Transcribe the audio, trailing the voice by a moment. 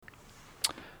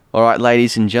All right,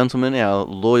 ladies and gentlemen, our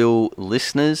loyal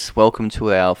listeners, welcome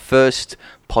to our first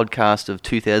podcast of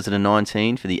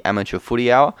 2019 for the Amateur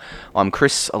Footy Hour. I'm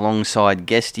Chris alongside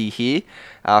Guesty here.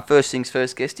 First things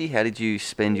first, Guesty, how did you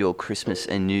spend your Christmas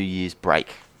and New Year's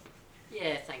break?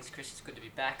 Yeah, thanks Chris, it's good to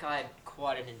be back. I had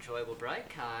quite an enjoyable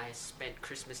break. I spent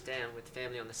Christmas down with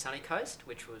family on the sunny coast,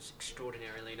 which was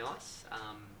extraordinarily nice.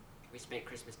 We spent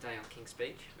Christmas Day on Kings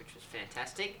Beach, which was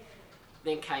fantastic.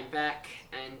 Then came back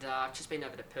and I've just been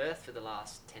over to Perth for the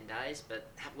last 10 days, but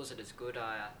that wasn't as good.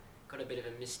 I got a bit of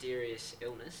a mysterious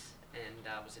illness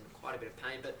and was in quite a bit of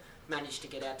pain, but managed to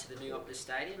get out to the new Optus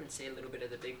Stadium and see a little bit of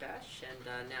the Big Bash,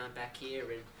 and now I'm back here,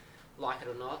 and like it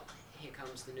or not, here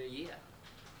comes the new year.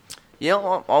 Yeah,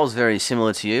 I was very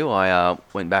similar to you. I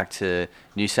went back to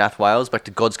New South Wales, back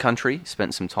to God's country,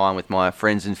 spent some time with my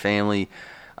friends and family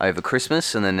over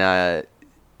Christmas, and then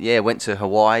went to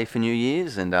Hawaii for New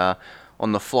Year's, and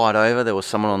on the flight over, there was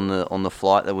someone on the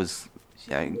flight that was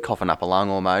coughing up a lung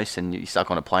almost, and you're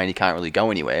stuck on a plane, you can't really go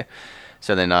anywhere.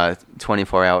 So then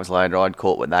 24 hours later, I'd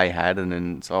caught what they had, and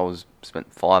then so I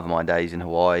spent 5 of my days in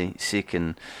Hawaii sick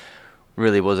and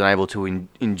really wasn't able to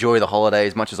enjoy the holiday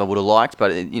as much as I would have liked.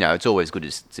 But it's always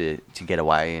good to get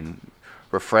away and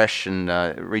refresh and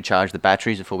recharge the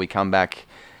batteries before we come back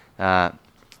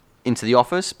into the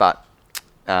office. But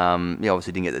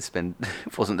obviously didn't get to spend.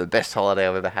 It wasn't the best holiday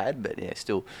I've ever had, but yeah,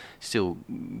 still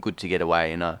good to get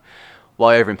away. And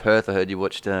while over in Perth, I heard you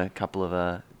watched a couple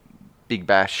of Big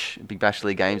Bash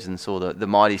League games and saw the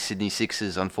mighty Sydney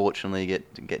Sixers unfortunately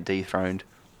get dethroned.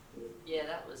 Yeah,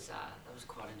 that was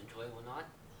quite an enjoyable night.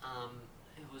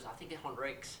 I think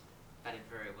Henriques batted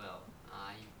very well.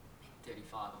 He hit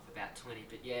 35 off about 20,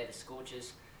 but yeah, the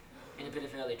Scorchers in a bit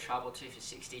of early trouble, 2 for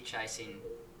 60, chasing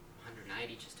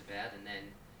 180 just about, and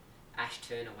then Ash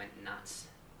Turner went nuts.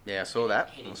 Yeah, I saw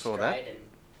that. And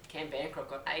Cam Bancroft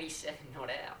got 87 not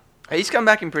out. He's come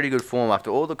back in pretty good form after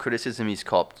all the criticism he's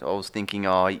copped. I was thinking,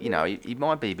 he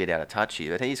might be a bit out of touch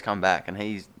here, but he's come back and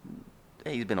he's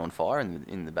been on fire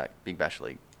in the Big Bash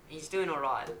League. He's doing all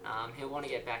right. He'll want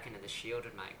to get back into the Shield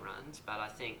and make runs, but I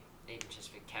think even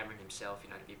just for Cameron himself, to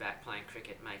be back playing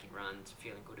cricket, making runs,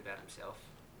 feeling good about himself,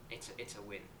 it's a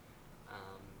win.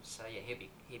 So yeah,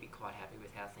 he'll be quite happy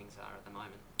with how things are at the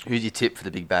moment. Who's your tip for the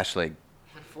Big Bash League?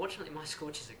 Unfortunately, my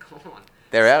Scorchers are gone.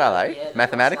 They're out, are they? Yeah,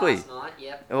 mathematically. Last night,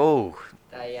 yep. Oh.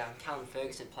 They Callum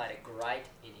Ferguson played a great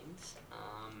innings.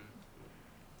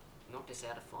 Knocked us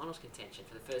out of finals contention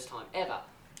for the first time ever.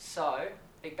 So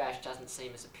Big Bash doesn't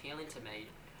seem as appealing to me.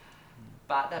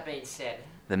 But that being said,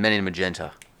 the men in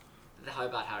magenta. The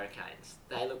Hobart Hurricanes.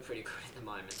 They look pretty good at the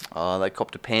moment. Oh, they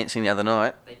copped a pantsing the other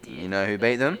night. They did. You know who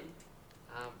beat them?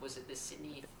 Was it the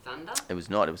Sydney Thunder? It was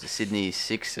not. It was the Sydney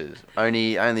Sixers.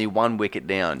 Only 1 wicket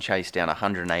down, chased down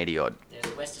 180 odd.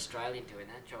 There's a West Australian doing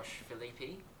that, Josh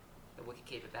Philippi, the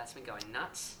wicketkeeper batsman, going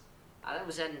nuts. That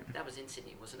was in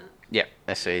Sydney, wasn't it? Yep,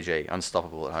 SCG,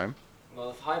 unstoppable at home. Well,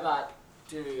 if Hobart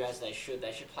do as they should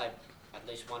play at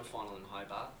least one final in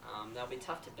Hobart. They'll be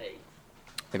tough to beat.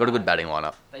 They've got a good batting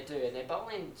lineup. They do, and their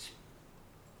bowling's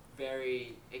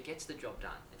it gets the job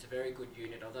done. It's a very good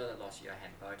unit, although they lost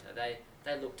Johan Botha.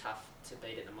 They look tough to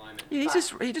beat at the moment. Yeah,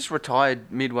 he just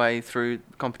retired midway through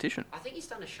the competition. I think he's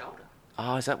done a shoulder.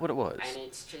 Oh, is that what it was? And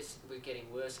it's just, we're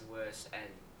getting worse and worse, and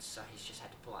so he's just had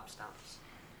to pull up stumps.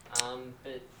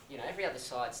 But, every other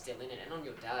side's still in it, and on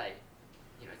your day,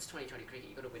 it's 2020 cricket,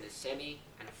 you've got to win a semi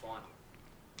and a final.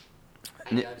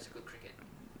 8 overs of good cricket.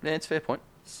 Yeah, it's a fair point.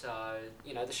 So,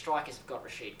 the strikers have got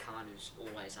Rashid Khan, who's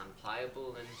always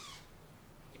unplayable,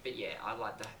 but yeah, I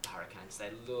like the Hurricanes. They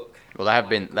look... Well, they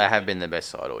have been the best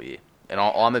side all year. And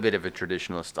I'm a bit of a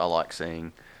traditionalist. I like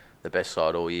seeing the best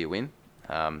side all year win.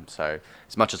 So,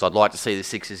 as much as I'd like to see the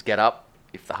Sixers get up,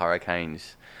 if the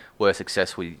Hurricanes were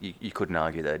successful, you couldn't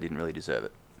argue that they didn't really deserve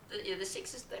it. The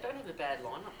Sixers, they don't have a bad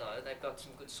lineup, though. They've got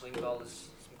some good swing bowlers,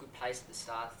 some good pace at the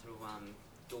start through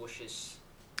Dorshus.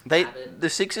 The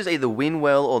Sixers either win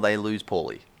well or they lose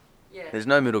poorly. Yeah. There's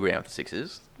no middle ground with the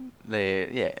Sixers.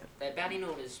 Their batting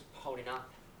order's holding up.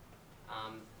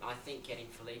 I think getting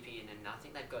Philippi in, and I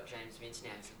think they've got James Vince now,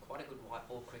 who's quite a good white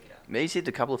ball cricketer. He's hit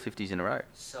a couple of 50s in a row.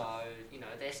 So,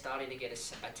 they're starting to get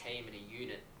a team and a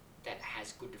unit that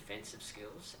has good defensive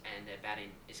skills, and their batting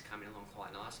is coming along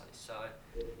quite nicely. So,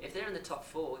 if they're in the top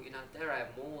 4, they're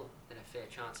more than a fair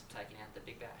chance of taking out the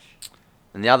Big Bash.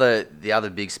 And the other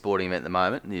big sporting event at the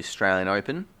moment, the Australian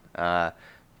Open. A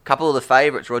couple of the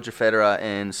favourites, Roger Federer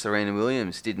and Serena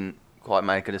Williams, didn't quite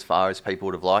make it as far as people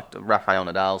would have liked. Rafael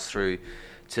Nadal's through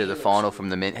to the final from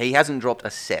the men. He hasn't dropped a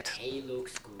set. He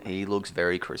looks good. He looks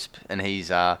very crisp, and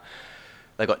he's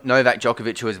They got Novak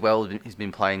Djokovic, who as well has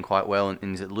been playing quite well,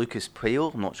 and is it Lucas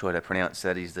Peel? I'm not sure how to pronounce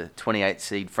that. He's the 28th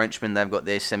seed Frenchman. They've got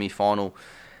their semi-final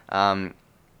on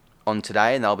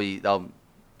today, and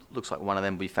looks like one of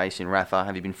them will be facing Rafa.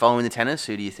 Have you been following the tennis?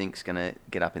 Who do you think's going to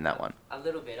get up in that one? A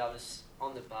little bit. I was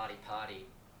on the party.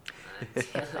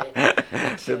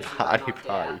 The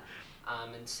party.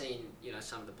 And seeing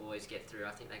some of the boys get through.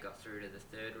 I think they got through to the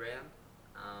third round.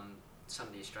 Some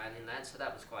of the Australian lads, so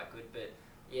that was quite good. But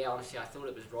yeah, honestly, I thought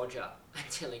it was Roger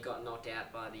until he got knocked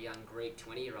out by the young Greek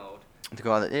 20-year-old. The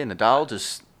guy that Nadal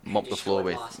just mopped the floor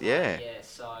with. Yeah. Yeah.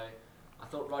 So I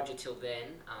thought Roger till then.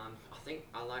 I think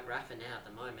I like Rafa now at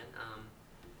the moment.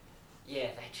 Yeah,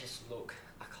 they just look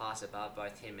a class above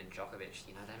both him and Djokovic.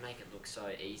 They make it look so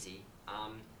easy.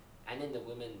 And in the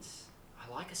women's,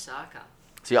 I like Osaka.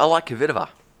 See, I like Kvitova.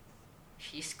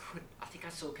 She's good. I think I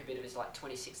saw Kvitova's like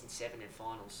 26 and 7 in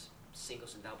finals,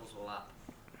 singles and doubles all up.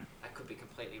 I could be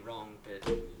completely wrong, but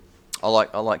I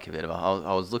like Kvitova.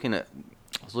 I was looking at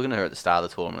her at the start of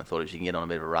the tournament. I thought if she can get on a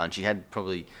bit of a run, she had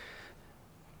probably.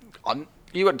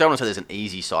 You don't want to say there's an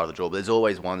easy side of the draw, but there's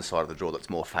always one side of the draw that's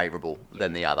more favourable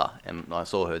than the other. And I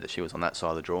saw her that she was on that side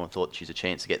of the draw and thought she's a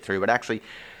chance to get through. But actually,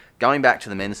 going back to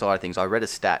the men's side of things, I read a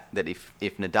stat that if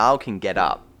Nadal can get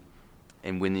up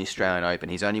and win the Australian Open,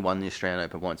 he's only won the Australian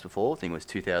Open once before, I think it was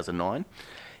 2009.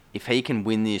 If he can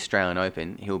win the Australian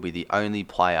Open, he'll be the only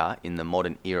player in the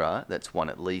modern era that's won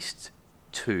at least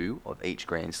 2 of each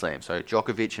Grand Slam. So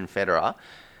Djokovic and Federer,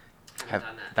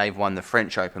 they've won the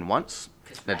French Open once.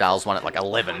 Nadal's won it like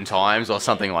 11 times or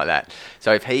something like that.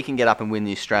 So if he can get up and win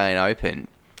the Australian Open,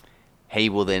 he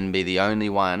will then be the only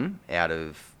one out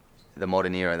of the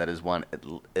modern era that has won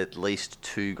at least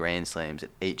 2 Grand Slams at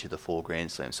each of the 4 Grand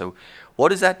Slams. So what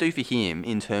does that do for him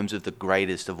in terms of the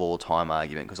greatest of all time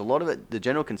argument? Because a lot of it, the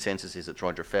general consensus is it's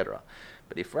Roger Federer.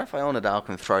 But if Rafael Nadal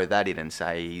can throw that in and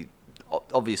say,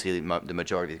 obviously the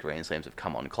majority of the Grand Slams have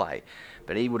come on clay,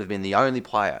 but he would have been the only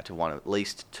player to win at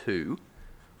least 2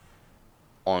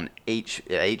 on each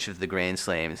of the Grand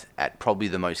Slams at probably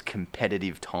the most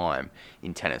competitive time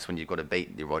in tennis, when you've got to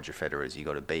beat your Roger Federers, you've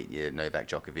got to beat your Novak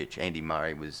Djokovic. Andy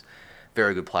Murray was a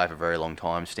very good player for a very long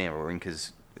time. Stan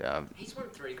Wawrinka's... he's won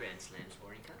 3 Grand Slams,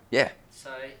 Wawrinka. Yeah. So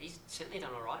he's certainly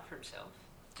done all right for himself.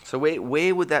 So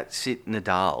where would that sit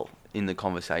Nadal in the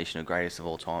conversation of greatest of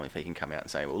all time if he can come out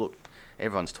and say, well, look,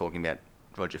 everyone's talking about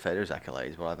Roger Federer's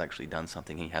accolades, but I've actually done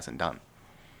something he hasn't done?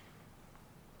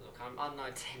 I'm no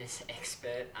tennis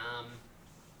expert.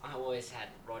 I always had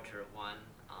Roger at 1,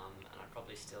 and I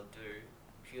probably still do,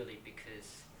 purely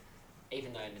because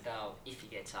even though Nadal, if he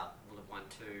gets up, will have won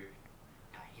 2,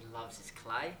 he loves his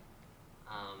clay.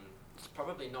 It's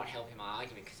probably not helping my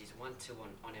argument because he's 1-2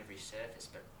 on every surface,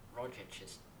 but Roger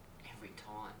just every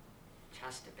time,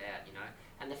 just about,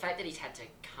 And the fact that he's had to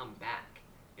come back,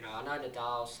 I know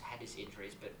Nadal's had his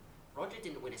injuries, but Roger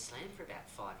didn't win a slam for about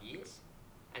 5 years.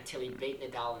 Until he beat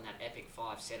Nadal in that epic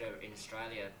 5-setter in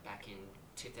Australia back in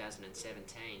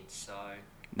 2017. So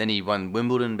then he won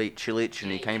Wimbledon, beat Cilic,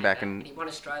 and he came back and he won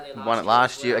Australia won it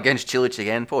last year against Cilic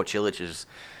again. Poor Cilic is...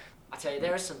 I tell you,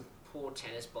 there are some poor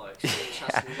tennis blokes who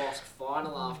just lost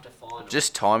final after final.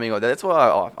 Just timing. That's why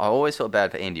I always felt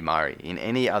bad for Andy Murray. In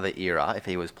any other era, if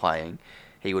he was playing,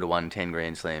 he would have won 10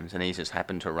 Grand Slams, and he's just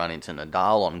happened to run into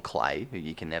Nadal on clay, who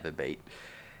you can never beat.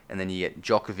 And then you get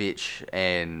Djokovic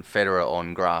and Federer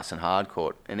on grass and hard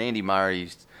court. And Andy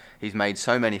Murray's he's made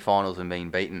so many finals and been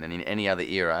beaten, and in any other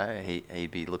era,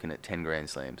 he'd be looking at 10 Grand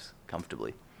Slams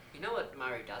comfortably. You know what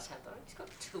Murray does have, though? He's got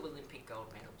 2 Olympic gold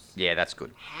medals. Yeah, that's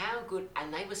good. How good?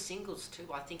 And they were singles, too.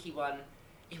 I think he won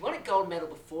a gold medal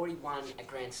before he won a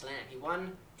Grand Slam. He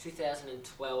won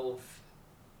 2012,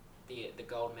 the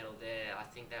gold medal there. I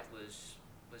think that was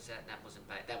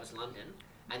London.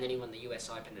 And then he won the US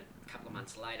Open a couple of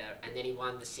months later, and then he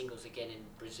won the singles again in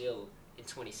Brazil in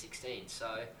 2016.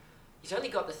 So he's only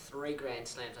got the 3 Grand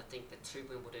Slams, I think the 2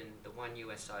 Wimbledon, the 1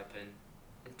 US Open,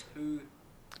 and 2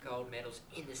 gold medals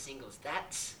in the singles.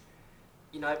 That's,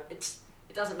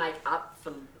 it doesn't make up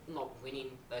for not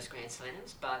winning those Grand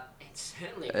Slams, but it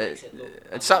certainly makes it look...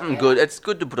 It's something good. It's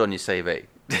good to put on your CV.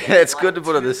 Yeah, it's good to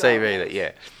put on the CV that,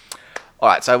 yeah. All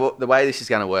right, so the way this is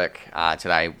going to work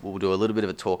today, we'll do a little bit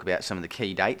of a talk about some of the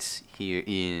key dates here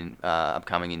in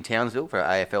upcoming in Townsville for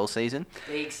our AFL season.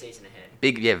 Big season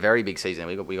ahead. Very big season.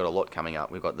 We got a lot coming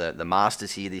up. We've got the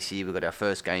Masters here this year. We've got our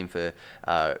first game for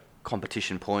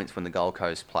competition points when the Gold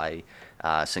Coast play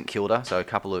St Kilda. So a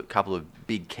couple of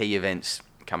big key events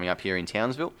coming up here in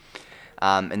Townsville,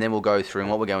 and then we'll go through.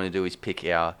 And what we're going to do is pick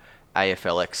our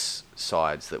AFLX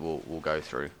sides that we'll go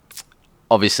through.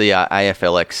 Obviously, our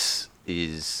AFLX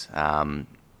is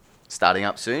starting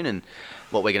up soon, and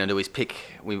what we're going to do is pick.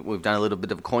 We've done a little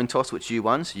bit of a coin toss, which you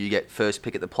won. So you get first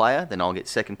pick at the player, then I'll get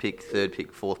second pick, third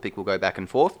pick, fourth pick. We'll go back and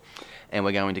forth, and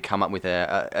we're going to come up with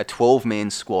a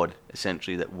 12-man squad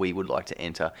essentially that we would like to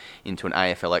enter into an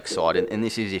AFLX side. And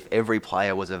this is if every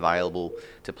player was available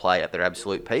to play at their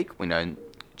absolute peak. We know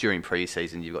during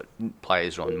pre-season you've got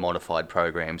players on modified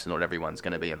programs, and not everyone's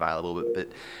going to be available.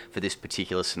 But for this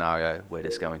particular scenario, we're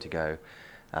just going to go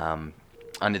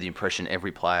under the impression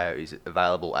every player is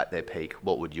available at their peak.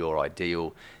 What would your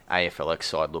ideal AFLX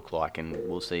side look like? And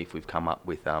we'll see if we've come up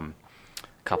with a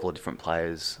couple of different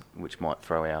players which might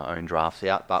throw our own drafts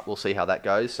out, but we'll see how that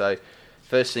goes. So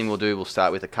first thing we'll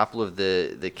start with a couple of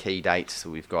the key dates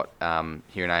that we've got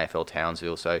here in AFL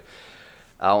Townsville. So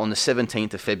on the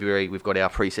 17th of February, we've got our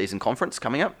pre-season conference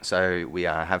coming up. So we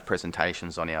have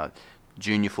presentations on our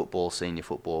junior football, senior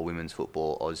football, women's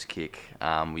football, Auskick.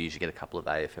 We usually get a couple of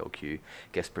AFLQ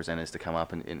guest presenters to come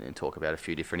up and talk about a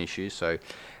few different issues. So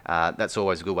that's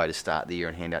always a good way to start the year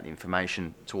and hand out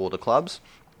information to all the clubs.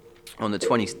 On the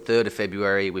 23rd of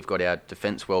February, we've got our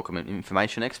Defence Welcome and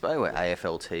Information Expo, where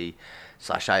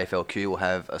AFLT/AFLQ will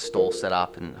have a stall set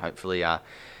up and hopefully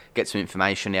get some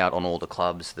information out on all the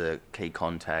clubs, the key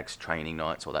contacts, training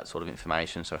nights, all that sort of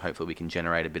information. So hopefully we can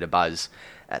generate a bit of buzz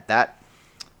at that.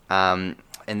 And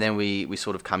then we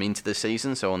sort of come into the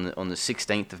season. So on the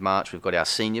 16th of March, we've got our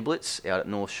Senior Blitz out at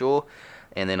North Shore.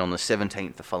 And then on the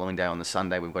 17th, the following day on the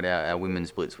Sunday, we've got our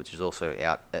Women's Blitz, which is also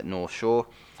out at North Shore.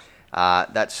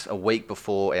 That's a week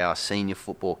before our senior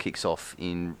football kicks off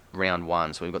in round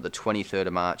one. So we've got the 23rd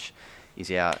of March is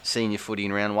our senior footy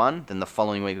in round one. Then the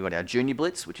following week we've got our junior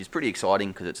blitz, which is pretty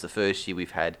exciting because it's the first year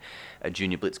we've had a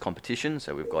junior blitz competition.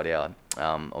 So we've got our,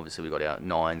 obviously we've got our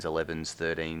 9s, 11s,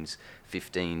 13s,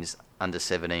 15s, under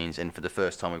 17s, and for the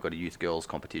first time we've got a youth girls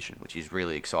competition, which is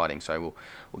really exciting. So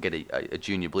we'll get a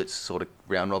junior blitz sort of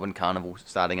round robin carnival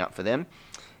starting up for them.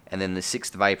 And then the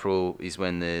 6th of April is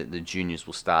when the juniors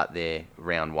will start their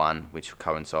round one, which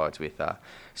coincides with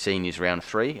seniors round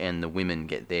 3, and the women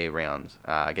get their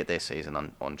get their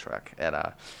season on track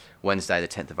at Wednesday the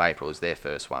 10th of April is their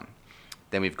first one.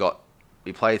 Then we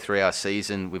play through our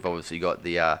season. We've obviously got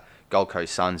the Gold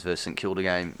Coast Suns versus St Kilda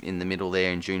game in the middle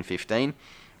there in June 15.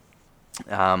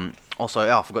 Also,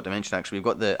 I forgot to mention actually, we've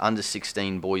got the under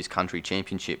 16 boys country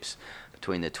championships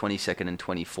between the 22nd and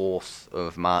 24th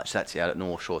of March. That's out at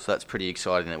North Shore, so that's pretty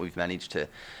exciting that we've managed to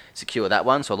secure that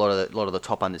one. So a lot of the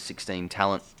top under 16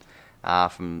 talent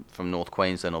from North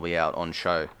Queensland will be out on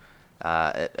show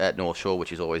at North Shore,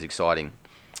 which is always exciting.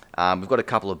 We've got a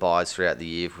couple of buys throughout the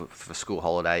year for school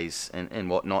holidays and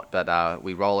whatnot, but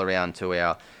we roll around to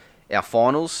our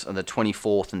finals on the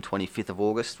 24th and 25th of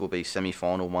August will be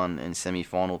semi-final 1 and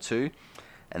semi-final 2.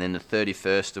 And then the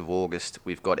 31st of August,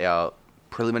 we've got our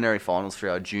preliminary finals for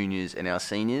our juniors and our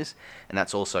seniors, and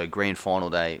that's also grand final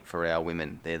day for our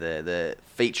women. They're the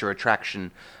feature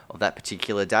attraction of that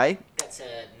particular day. That's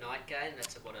a night game.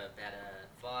 That's about a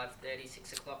 5:30,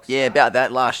 6 o'clock start. Yeah, about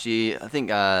that. Last year, I think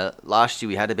last year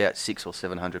we had about 600 or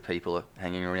 700 people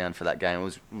hanging around for that game. It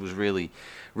was really,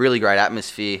 really great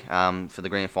atmosphere for the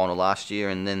grand final last year.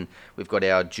 And then we've got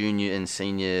our junior and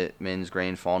senior men's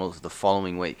grand finals the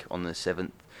following week on the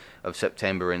 7th of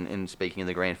September. And speaking of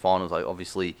the grand finals,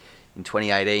 obviously in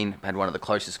 2018 had one of the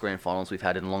closest grand finals we've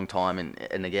had in a long time,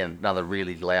 and again another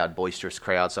really loud, boisterous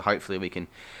crowd. So hopefully we can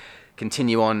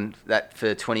continue on that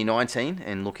for 2019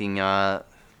 and looking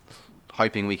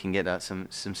hoping we can get some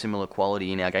similar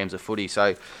quality in our games of footy.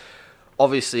 So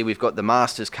obviously we've got the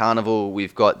Masters Carnival,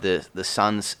 we've got the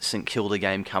Suns St Kilda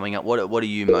game coming up. What are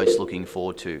you most looking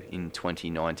forward to in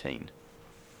 2019?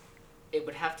 It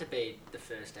would have to be the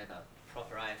first ever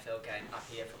proper AFL game up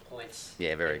here for points.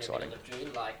 Yeah, very in exciting. The middle of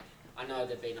June. Like, I know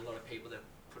there've been a lot of people that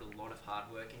put a lot of hard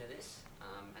work into this,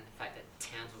 and the fact that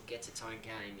Townsville gets its own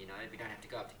game, we don't have to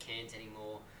go up to Cairns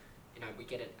anymore. We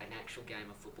get an actual game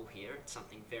of football here. It's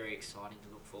something very exciting to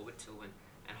look forward to, and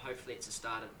hopefully it's the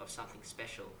start of something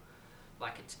special.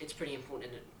 Like, it's pretty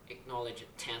important to acknowledge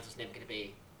that Townsville's never going to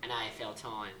be an AFL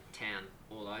town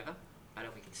all over, but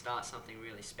if we can start something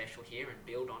really special here and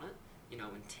build on it, in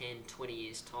 10, 20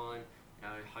 years' time,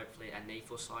 hopefully a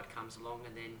NEFL side comes along,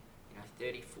 and then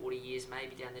 30, 40 years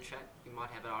maybe down the track, we might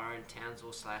have our own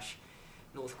Townsville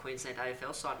 / North Queensland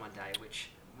AFL side one day, which,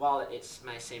 while it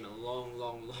may seem a long,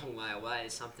 long, long way away,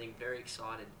 is something very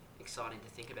exciting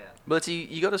to think about. But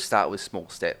you got to start with small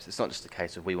steps. It's not just a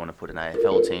case of we want to put an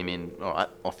AFL team in, all right,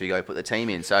 off you go, put the team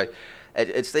in. So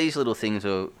it's these little things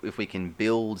where if we can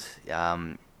build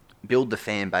the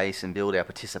fan base and build our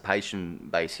participation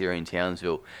base here in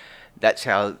Townsville, that's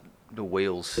how the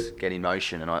wheels get in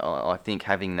motion, and I think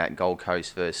having that Gold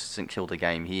Coast versus St Kilda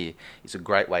game here is a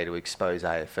great way to expose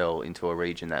AFL into a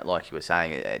region that, like you were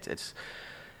saying, it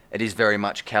is very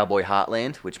much cowboy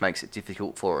heartland, which makes it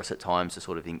difficult for us at times to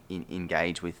sort of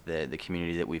engage with the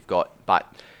community that we've got.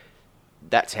 But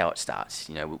that's how it starts.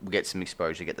 You know, we'll get some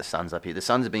exposure, get the Suns up here. The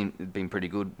Suns have been pretty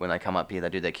good when they come up here. They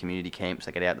do their community camps,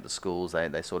 they get out to the schools,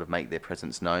 they sort of make their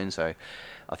presence known. So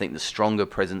I think the stronger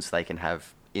presence they can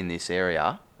have in this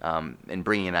area, and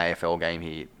bringing an AFL game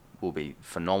here will be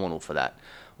phenomenal for that.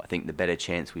 I think the better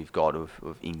chance we've got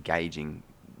of engaging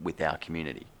with our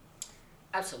community.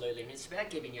 Absolutely, and it's about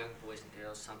giving young boys and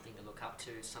girls something to look up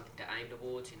to, something to aim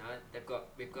towards. You know,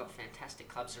 we've got fantastic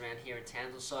clubs around here in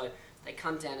Townsville, so they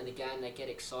come down to the game, they get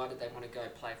excited, they want to go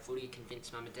play footy,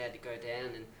 convince mum and dad to go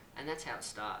down, and that's how it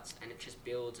starts. And it just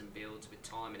builds and builds with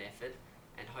time and effort,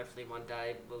 and hopefully one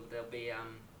day there'll be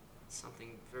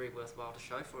something very worthwhile to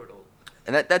show for it all.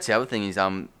 And that's the other thing is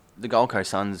the Gold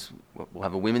Coast Suns will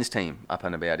have a women's team up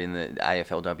and about in the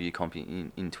AFLW comp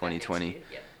in 2020. Year,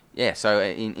 yep. Yeah, so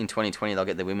in 2020 they'll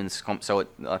get the women's comp. So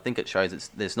I think it shows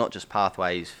there's not just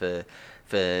pathways for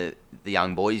the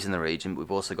young boys in the region, but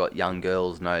we've also got young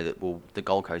girls know that the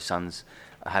Gold Coast Suns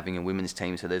are having a women's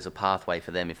team, so there's a pathway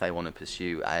for them if they want to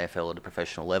pursue AFL at a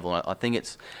professional level. And I think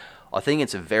it's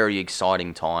a very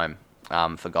exciting time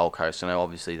for Gold Coast. I know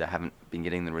obviously they haven't been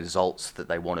getting the results that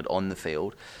they wanted on the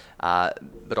field,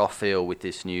 but I feel with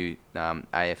this new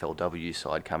AFLW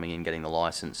side coming in, getting the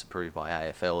licence approved by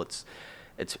AFL,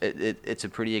 it's a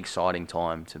pretty exciting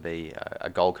time to be a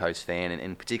Gold Coast fan,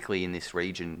 and particularly in this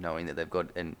region, knowing that they've got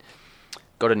an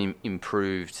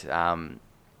improved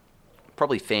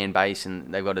probably fan base,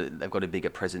 and they've got a bigger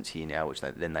presence here now, which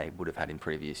than they would have had in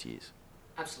previous years.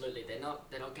 Absolutely, they're not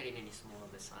getting any smaller,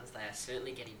 the Suns. They are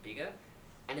certainly getting bigger,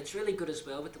 and it's really good as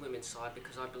well with the women's side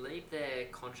because I believe they're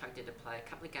contracted to play a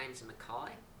couple of games in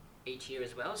Mackay each year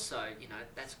as well. So you know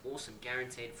that's awesome,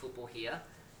 guaranteed football here,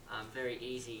 very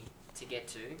easy to get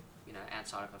to, you know,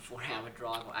 outside of a 4-hour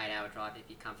drive or 8-hour drive if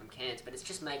you come from Cairns. But it's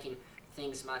just making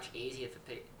things much easier for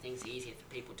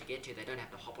people to get to. They don't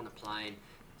have to hop on a plane,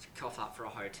 cough up for a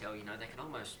hotel. You know, they can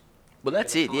almost. Well,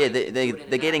 that's it. Yeah,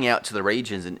 they're getting out to the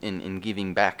regions and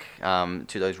giving back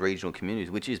to those regional communities,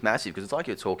 which is massive because it's like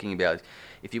you're talking about.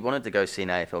 If you wanted to go see an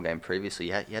AFL game previously,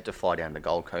 you had to fly down to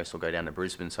Gold Coast or go down to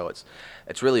Brisbane. So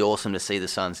it's really awesome to see the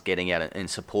Suns getting out and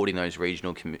supporting those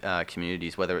regional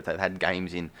communities. Whether they've had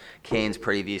games in Cairns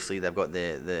previously, they've got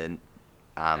they've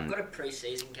got a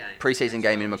pre-season game. Pre-season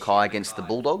game in Mackay against the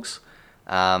Bulldogs.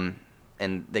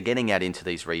 And they're getting out into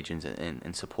these regions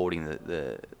and supporting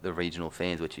the regional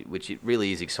fans, which it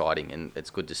really is exciting, and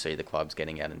it's good to see the clubs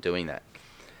getting out and doing that.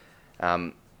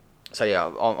 So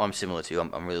yeah, I'm similar to you.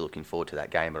 I'm really looking forward to that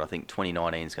game, but I think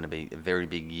 2019 is going to be a very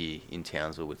big year in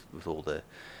Townsville with all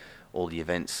the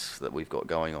events that we've got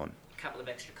going on. A couple of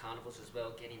extra carnivals as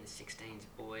well, getting the 16s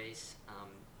boys,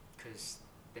 because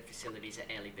the facilities at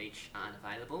Airlie Beach aren't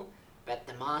available. But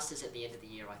the Masters at the end of the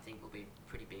year, I think, will be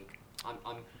pretty big. I'm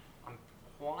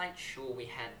quite sure we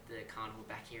had the carnival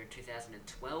back here in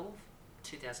 2012,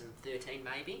 2013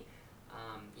 maybe.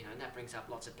 You know, and that brings up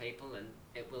lots of people, and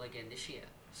it will again this year.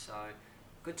 So,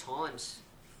 good times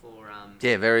for...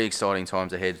 yeah, very exciting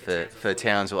times ahead for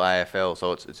Townsville AFL.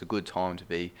 So it's a good time to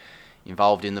be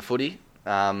involved in the footy.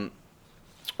 All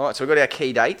right, so we've got our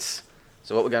key dates.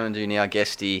 So what we're going to do now,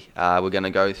 Guesty, we're going to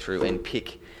go through and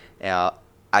pick our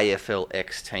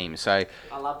AFLX team. So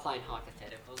I love playing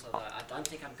hypotheticals, although I don't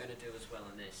think I'm going to do as well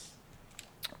in this.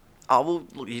 Oh well,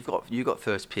 look, you've got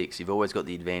first picks. You've always got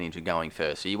the advantage of going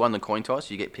first. So you won the coin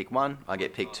toss. You get pick 1. I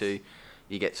get pick 2.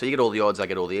 You get all the odds. I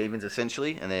get all the evens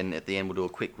essentially. And then at the end we'll do a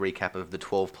quick recap of the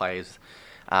 12 players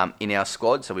in our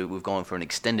squad. So we've gone for an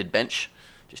extended bench,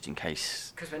 just in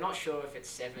case. Because we're not sure if it's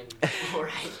 7 or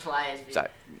 8 players.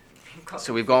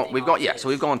 So we've gone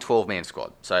 12-man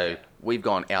squad. So we've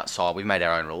gone outside. We've made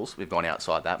our own rules. We've gone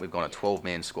outside that. We've gone a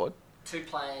 12-man squad. 2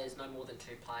 players, no more than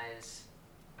 2 players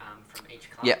from each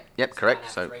club. Yep,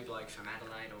 correct. So 3 blokes from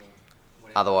Adelaide or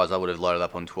whatever. Otherwise, I would have loaded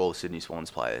up on 12 Sydney Swans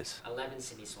players. 11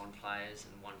 Sydney Swan players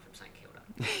and 1 from St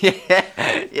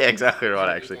Kilda. yeah, exactly right.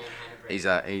 Actually,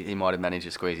 he might have managed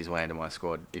to squeeze his way into my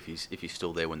squad if he's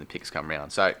still there when the picks come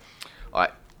round. So, all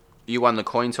right, you won the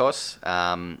coin toss.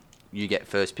 You get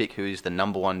first pick. Who is the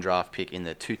number 1 draft pick in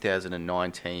the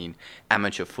 2019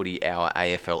 Amateur Footy Hour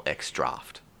AFLX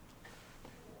draft?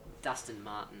 Dustin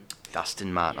Martin. Yeah,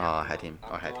 I had him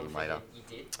later. You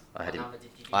did? I had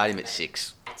him at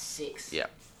 6. At 6? Yeah.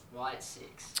 Why at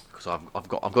 6? Because I've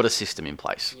got a system in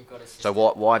place. You've got a system.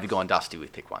 So why have you gone Dusty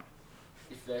with pick 1?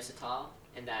 He's versatile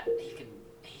in that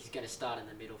he's going to start in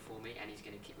the middle for me, and he's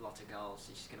going to kick lots of goals.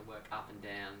 He's just going to work up and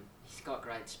down. He's got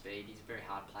great speed. He's a very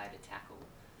hard player to tackle.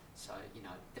 So,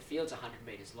 the field's 100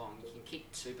 metres long. You can kick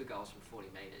super goals from 40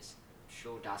 metres.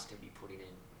 Sure, Dustin will be putting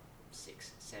in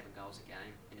 6, 7 goals a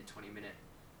game in a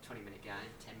 20-minute game,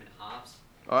 10-minute halves.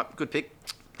 All right, good pick.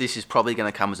 This is probably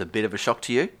going to come as a bit of a shock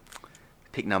to you.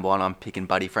 Pick number 1, I'm picking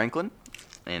Buddy Franklin,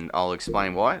 and I'll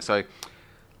explain why. So,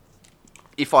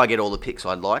 if I get all the picks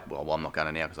I'd like, well, I'm not going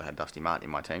to now because I had Dusty Martin in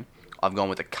my team. I've gone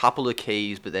with a couple of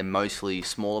keys, but they're mostly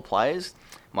smaller players.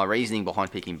 My reasoning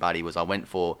behind picking Buddy was I went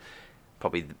for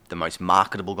probably the most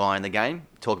marketable guy in the game.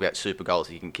 Talk about super goals.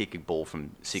 He can kick a ball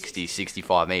from 60,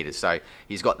 65 metres. So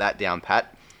he's got that down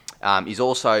pat. He's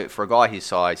also, for a guy his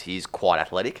size, he's quite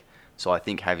athletic. So I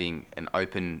think having an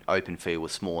open field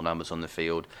with smaller numbers on the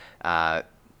field,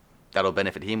 that'll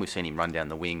benefit him. We've seen him run down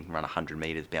the wing, run 100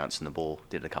 metres, bouncing the ball.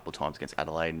 Did it a couple of times against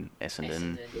Adelaide and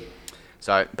Essendon.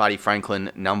 So Buddy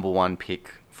Franklin, number 1 pick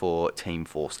for Team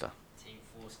Forster. Team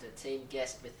Forster. Team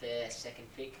Guest with their second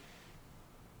pick.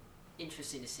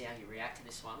 Interesting to see how you react to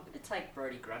this one. I'm going to take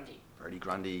Brodie Grundy. Brodie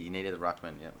Grundy, you needed a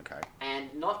ruckman, yeah, okay.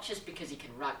 And not just because he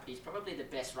can ruck, but he's probably the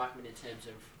best ruckman in terms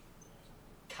of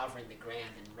covering the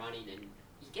ground and running, and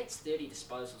he gets 30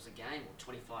 disposals a game or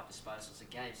 25 disposals a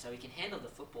game, so he can handle the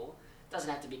football.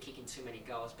 Doesn't have to be kicking too many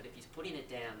goals, but if he's putting it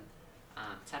down,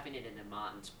 tapping it into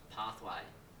Martin's pathway,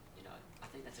 I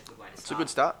think that's a good way to start. It's a good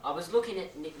start. I was looking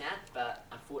at Nick Nat, but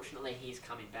unfortunately he's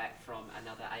coming back from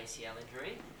another ACL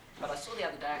injury. But I saw the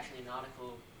other day actually an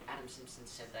article, Adam Simpson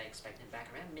said they expect him back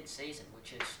around mid-season,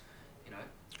 which is,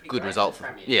 pretty good great result. for the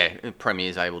Premier. Yeah,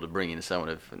 Premier's able to bring in someone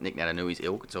of Nick Natanui's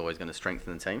ilk. It's always going to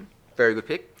strengthen the team. Very good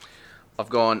pick. I've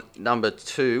gone number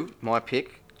 2, my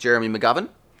pick, Jeremy McGovern.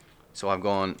 So I've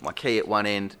gone my key at one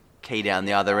end, key down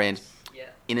the other end. Yeah.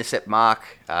 Intercept mark,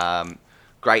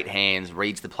 great hands,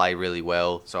 reads the play really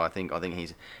well. So I think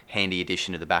he's a handy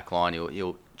addition to the back line.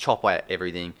 He'll chop at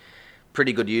everything.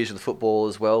 Pretty good user of the football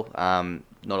as well.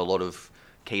 Not a lot of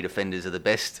key defenders are the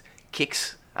best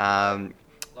kicks. A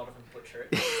lot of them butcher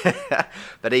it.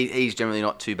 But he's generally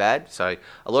not too bad. So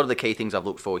a lot of the key things I've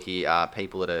looked for here are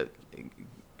people that are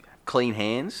clean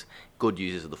hands, good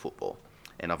users of the football.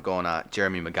 And I've gone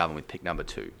Jeremy McGovern with pick number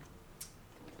 2.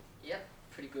 Yep,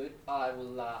 pretty good.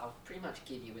 I'll pretty much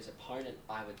give you his opponent,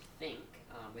 I would think.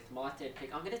 With my third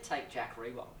pick, I'm going to take Jack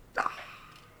Rewell.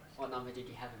 What number did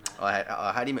you have him at?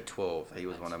 I had him at 12. He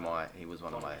was one of my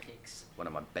picks. One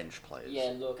of my bench players.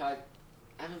 Yeah, look, I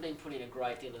haven't been putting a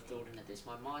great deal of thought into this.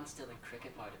 My mind's still in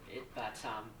cricket mode a bit, but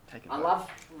I love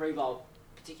Rewell,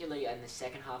 particularly in the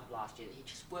second half of last year.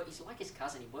 He's like his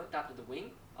cousin. He worked up to the wing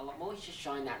a lot more. He's just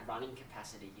showing that running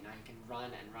capacity. He can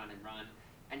run and run and run,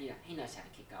 and he knows how to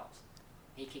kick goals.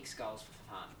 He kicks goals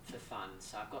for fun.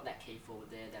 So I've got that key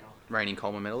forward there. Reigning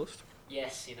Coleman medalist.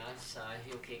 Yes, so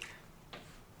he'll kick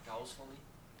goals for me,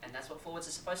 and that's what forwards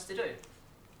are supposed to do.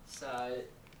 So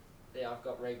there, I've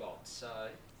got Rewell. So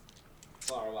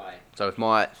far away. So with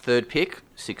my third pick,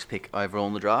 6th pick overall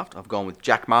in the draft, I've gone with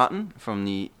Jack Martin from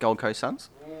the Gold Coast Suns.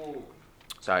 Ooh.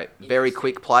 So very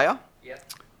quick player.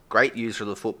 Yep. Great user of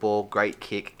the football. Great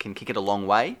kick. Can kick it a long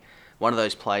way. One of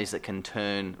those plays that can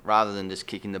turn, rather than just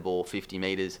kicking the ball 50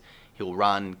 metres, he'll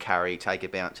run, carry, take a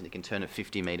bounce, and he can turn a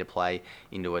 50-metre play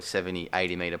into a 70,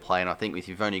 80-metre play. And I think if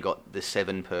you've only got the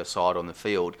 7 per side on the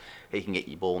field, he can get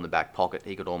your ball in the back pocket.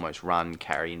 He could almost run,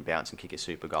 carry, and bounce and kick a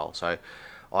super goal. So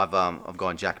I've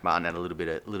gone Jack Martin at a little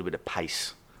bit of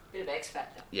pace. Bit of X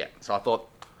factor. Yeah. So I thought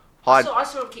I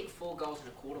saw him kick 4 goals in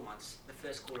a quarter once, the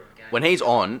first quarter of a game. when he's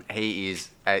on, he's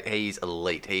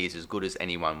elite. He is as good as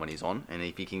anyone when he's on, and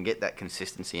if he can get that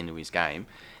consistency into his game,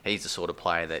 he's the sort of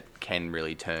player that can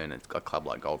really turn a club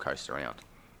like Gold Coast around.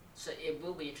 So it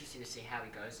will be interesting to see how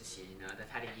he goes this year. They've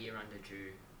had a year under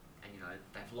Dew, and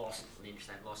they've lost Lynch,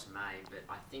 they've lost May, but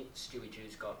I think Stewie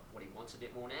Dew's got what he wants a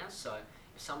bit more now. So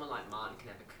if someone like Martin can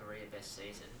have a career best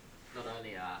season, not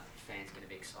only are fans going to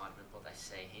be excited with what they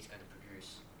see, he's going to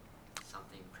produce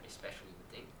something pretty special, you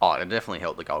would think. Oh, it'll definitely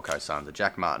help the Gold Coast Suns. The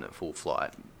Jack Martin at full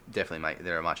flight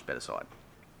they're a much better side.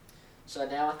 So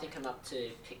now I think I'm up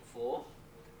to pick 4,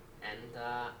 and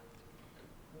a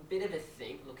bit of a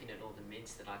think, looking at all the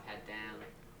mids that I've had down.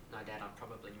 No doubt I've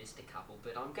probably missed a couple,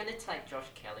 but I'm going to take Josh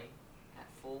Kelly at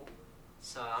 4.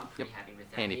 So I'm pretty happy with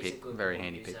that. Handy He's pick, a good very ball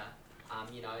handy user. pick.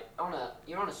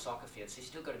 You're on a soccer field, so you've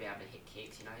still got to be able to hit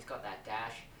kicks. He's got that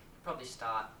dash. Probably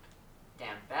start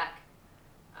down back,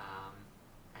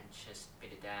 and just a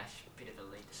bit of dash, a bit of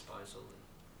elite disposal, and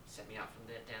set me up from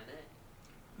there down there.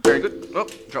 Very good. Oh,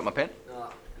 dropped my pen.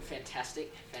 Oh,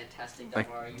 fantastic. Don't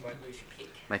worry, you won't lose your pick.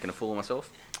 Making a fool of myself.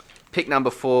 Pick number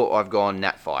 4, I've gone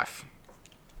Nat Fyfe.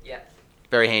 Yep.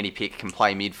 very handy pick. Can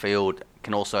play midfield.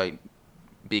 Can also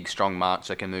big, strong mark,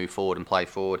 so can move forward and play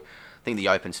forward. I think the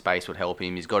open space would help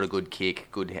him. He's got a good kick,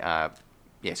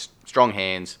 strong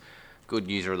hands, good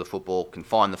user of the football, can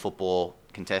find the football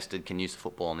contested, can use the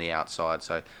football on the outside.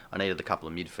 So I needed a couple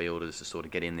of midfielders to sort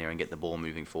of get in there and get the ball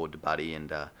moving forward to Buddy, and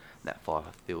that 5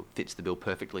 fits the bill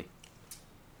perfectly.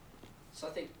 So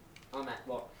I think I'm at,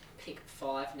 pick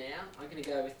 5 now. I'm going to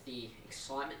go with the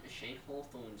excitement machine,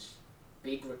 Hawthorn's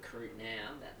big recruit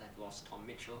now that they've lost Tom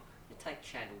Mitchell. You take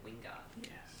Chad Wingard.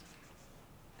 Yes.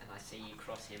 And I see you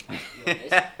cross him. So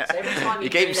every time you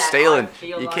do keep that, stealing. I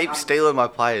feel You like keep I'm stealing my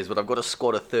players, but I've got a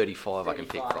squad of 35 I can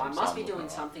pick 35. from. I must be doing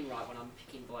something right when I'm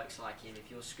picking blokes like him.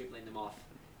 If you're scribbling them off,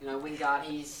 Wingard,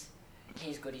 he's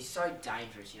good. He's so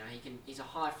dangerous. He's a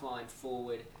high flying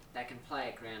forward that can play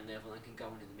at ground level and can go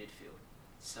into the midfield.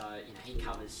 So he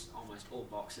covers almost all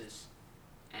boxes,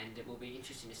 and it will be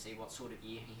interesting to see what sort of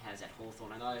year he has at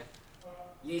Hawthorn. I know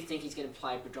you think he's going to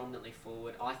play predominantly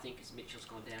forward. I think as Mitchell's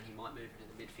gone down, he might move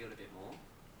into the midfield a bit more.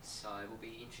 So it will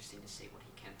be interesting to see what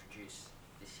he can produce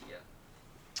this year.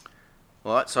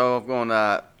 All right, so I've gone.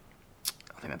 I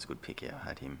think that's a good pick. Yeah, I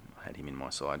had him in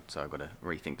my side, so I've got to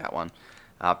rethink that one.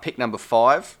 Pick number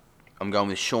 5, I'm going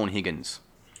with Sean Higgins.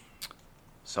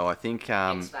 So I think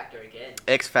X Factor again.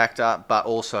 X Factor, but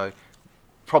also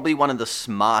probably one of the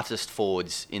smartest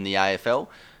forwards in the AFL.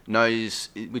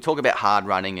 We talk about hard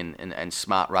running and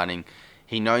smart running.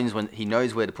 He knows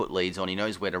where to put leads on. He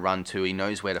knows where to run to. He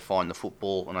knows where to find the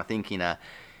football. And I think in a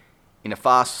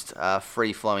fast,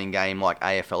 free-flowing game like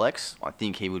AFLX, I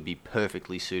think he would be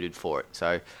perfectly suited for it.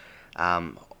 So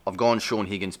I've gone Sean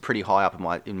Higgins pretty high up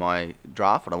in my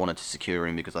draft, but I wanted to secure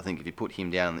him because I think if you put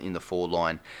him down in the forward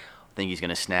line, I think he's going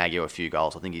to snag you a few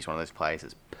goals. I think he's one of those players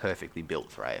that's perfectly built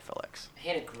for AFLX. He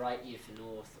had a great year for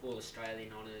North,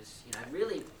 All-Australian honours.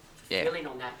 Really fulfilling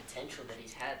on that potential that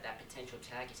he's had, that potential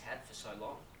tag he's had for so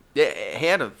long. Yeah, he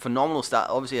had a phenomenal start.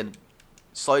 Obviously, he had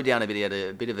slowed down a bit. He had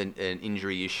a bit of an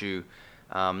injury issue.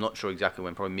 Not sure exactly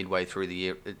when, probably midway through the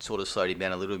year, it sort of slowed him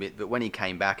down a little bit. But when he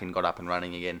came back and got up and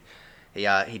running again, he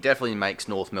definitely makes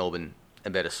North Melbourne a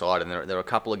better side. And there are a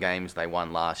couple of games they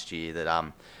won last year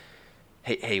that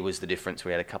he was the difference.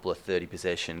 We had a couple of 30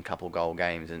 possession, couple goal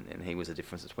games, and he was the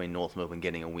difference between North Melbourne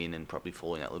getting a win and probably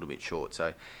falling out a little bit short.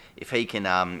 So if he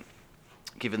can,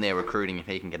 given their recruiting, if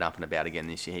he can get up and about again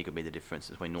this year, he could be the difference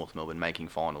between North Melbourne making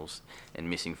finals and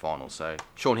missing finals. So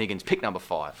Sean Higgins, pick number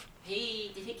 5. Did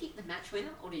he kick the match winner,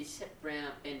 or did he set Ben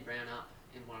Brown up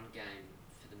in one game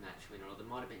for the match winner, or there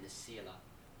might have been the sealer?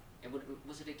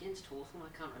 Was it against Hawthorn?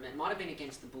 I can't remember. It might have been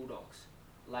against the Bulldogs,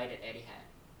 late at Etihad.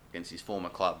 Against his former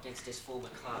club. Against his former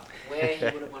club, where he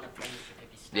would have won a premiership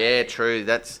if he stayed. Yeah, true.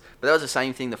 But that was the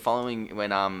same thing the following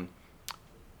when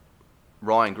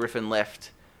Ryan Griffin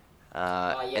left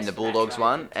and the Bulldogs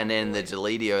won, and then the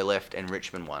Deledio left and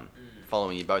Richmond won.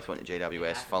 Following year, both went to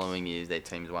GWS. Following years, their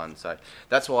teams won. So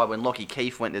that's why when Lockie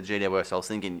Keefe went to GWS, I was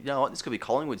thinking, you know what, this could be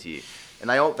Collingwood's year. And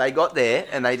they got there,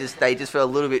 and they just fell a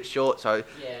little bit short. So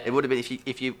it would have been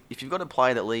if you've got a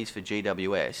player that leaves for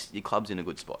GWS, your club's in a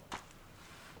good spot.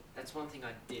 That's one thing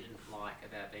I didn't like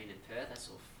about being in Perth. I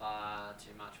saw far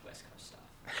too much West Coast stuff.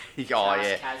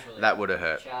 Casually. That would have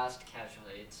hurt. Just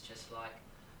casually. It's just like...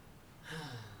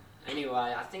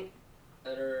 Anyway, I think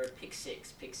pick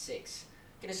six.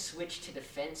 I'm going to switch to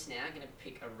defence now. I'm going to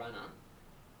pick a runner.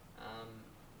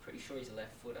 Pretty sure he's a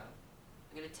left footer.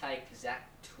 I'm going to take Zach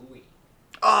Tui.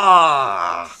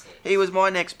 He was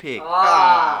my next pick.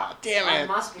 Damn it. I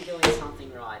must be doing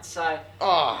something right. So,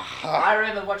 I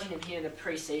remember watching him here in the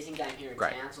pre-season game here in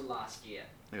Townsville last year.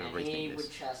 And he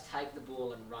would just take the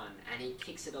ball and run. And he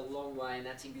kicks it a long way, and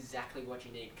that's exactly what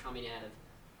you need coming out of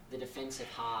the defensive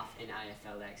half in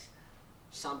AFLX.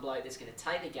 Some bloke that's going to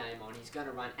take the game on, he's going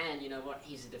to run, and you know what?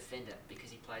 He's a defender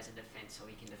because he plays in defence, so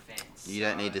he can defend. You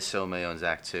don't need to sell me on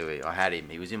Zach Tui. I had him.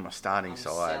 He was in my starting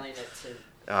side. I'm selling it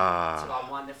to our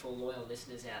wonderful, loyal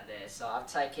listeners out there. So I've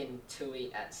taken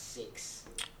Tui at 6.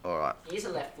 All right. He's a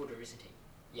left footer, isn't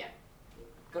he? Yeah.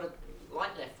 Got to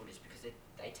like left footers because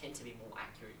they tend to be more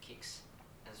accurate kicks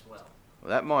as well. Well,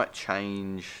 that might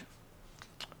change.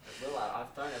 As well,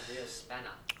 I've thrown a real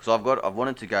spanner. So I've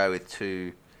wanted to go with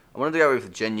two. I wanted to go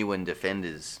with genuine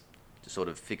defenders to sort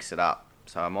of fix it up.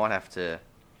 So I might have to.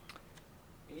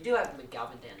 You do have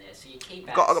McGovern down there, so your key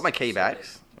backs. I got my key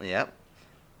backs. Yeah.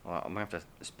 Well, I'm gonna have to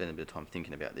spend a bit of time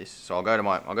thinking about this. So I'll go to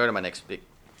my next pick.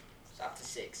 It's up to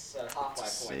 6. So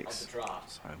halfway point of the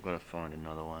draft. So I've got to find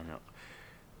another one.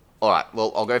 All right.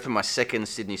 Well, I'll go for my second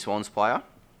Sydney Swans player.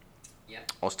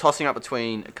 Yep. I was tossing up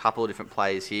between a couple of different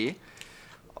players here.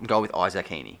 I'm going with Isaac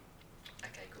Heaney.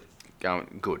 Okay, good.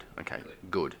 Going good. Okay,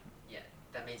 good. Yeah,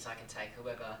 that means I can take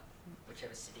whichever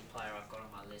whichever Sydney player I've got on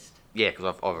my list. Yeah, because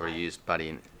I've already used Buddy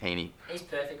and Heaney. He's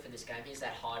perfect for this game. He's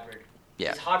that hybrid. Yeah.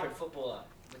 He's a hybrid footballer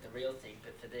with the real thing,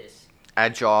 but for this...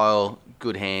 Agile,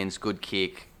 good hands, good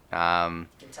kick. Can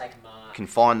take a mark. Can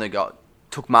find the guy.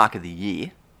 Took Mark of the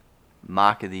Year.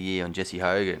 Mark of the Year on Jesse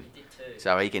Hogan. He did too.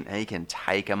 So he can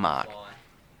take a mark. Fly.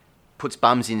 Puts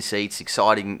bums in seats,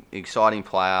 exciting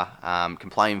player, can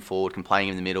play him forward, can play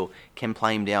him in the middle, can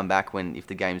play him down back if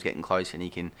the game's getting close, and he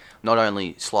can not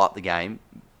only slight the game,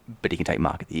 but he can take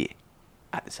Mark of the Year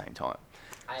at the same time.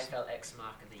 AFLX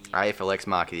Mark of the Year. AFLX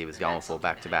Mark of the Year was going for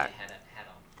back to back. Had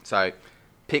on. So,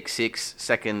 pick 6,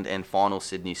 second and final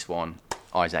Sydney Swan,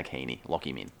 Isaac Heaney. Lock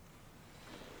him in.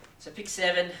 So pick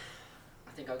 7,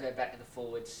 I think I'll go back to the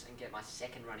forwards and get my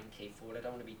second running key forward. I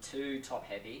don't want to be too top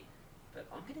heavy. But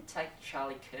I'm going to take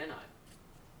Charlie Curnow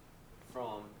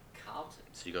from Carlton.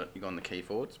 So you got on the key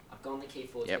forwards? I've gone the key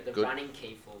forwards, Yep, but the running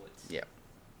key forwards. Yep.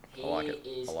 He I like it.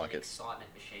 is I like an it. excitement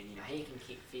machine. You know, he can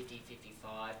kick 50,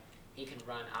 55. He can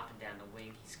run up and down the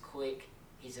wing. He's quick.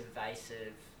 He's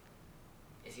evasive.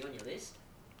 Is he on your list?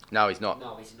 No, he's not.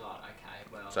 No, he's not. Okay,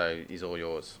 well. So he's all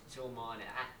yours. It's all mine.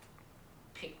 At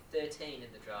pick 13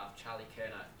 in the draft, Charlie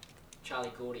Curnow.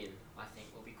 Charlie Gordian, I think,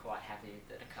 will be quite happy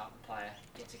that a Carlton player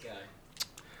gets a go.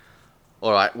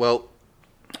 All right. Well,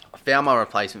 I found my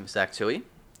replacement for Zach Tui.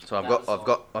 So I've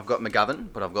got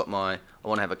McGovern, but I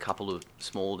want to have a couple of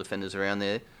small defenders around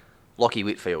there. Lockie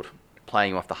Whitfield,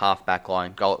 playing him off the half back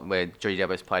line, where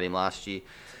GWS played him last year.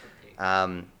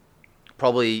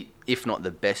 Probably, if not the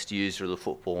best user of the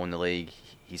football in the league,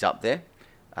 he's up there.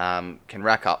 Can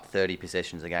rack up 30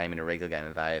 possessions a game in a regular game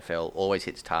of AFL. Always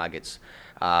hits targets.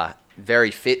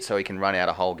 Very fit, so he can run out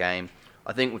a whole game.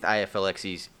 I think with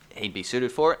AFLX, he'd be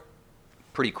suited for it.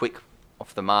 Pretty quick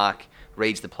off the mark,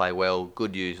 reads the play well,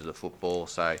 good user of the football.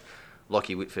 So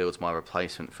Lockie Whitfield's my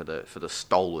replacement for the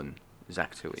stolen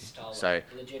Zach Tui. So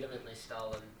legitimately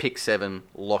stolen. Pick 7,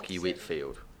 Lockie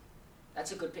Whitfield.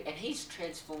 That's a good pick, and he's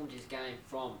transformed his game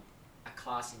from a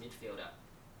classy midfielder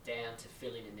down to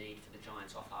filling a need for the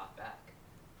Giants off half back.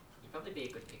 He'd probably be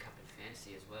a good pick up in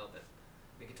fantasy as well, but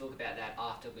we can talk about that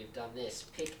after we've done this.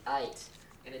 Pick 8.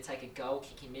 Going to take a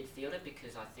goal-kicking midfielder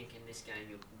because I think in this game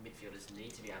your midfielders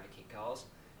need to be able to kick goals.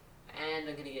 And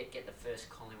I'm going to get the first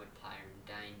Collingwood player in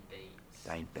Dane Beans.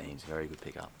 Dane Beans, very good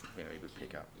pickup. Very good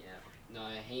pickup. Yeah. No,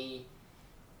 he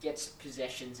gets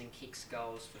possessions and kicks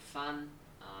goals for fun.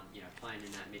 Playing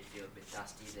in that midfield with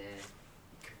Dusty there.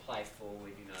 He can play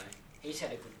forward, He's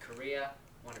had a good career.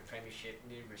 Won a premiership,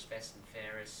 numerous best and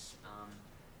fairest.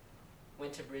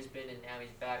 Went to Brisbane and now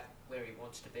he's back where he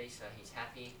wants to be, so he's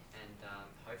happy, and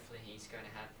hopefully he's going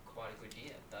to have quite a good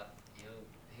year. But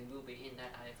he will be in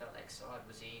that AFLX side.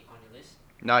 Was he on your list?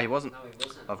 No, he wasn't. No, he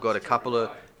wasn't. I've got a couple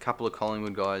of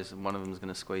Collingwood guys, and one of them's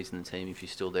going to squeeze in the team if you're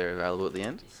still there available at the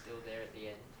end. He's still there at the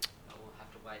end. I will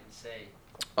have to wait and see.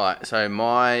 All right, so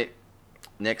my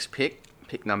next pick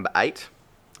number 8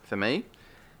 for me,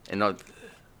 and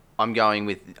I'm going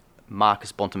with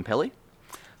Marcus Bontempelli.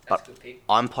 That's a good pick.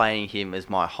 I'm playing him as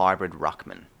my hybrid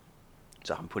ruckman.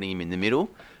 So I'm putting him in the middle,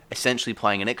 essentially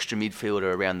playing an extra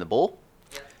midfielder around the ball.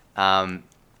 Yep.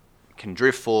 Can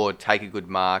drift forward, take a good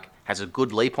mark, has a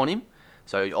good leap on him.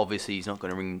 So obviously he's not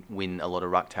going to win a lot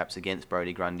of ruck taps against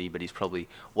Brodie Grundy, but he's probably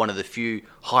one of the few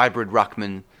hybrid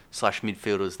ruckman /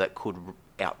 midfielders that could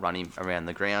outrun him around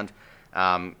the ground.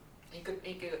 He could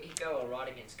go all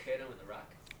right against Curtin with the ruck.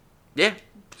 Yeah,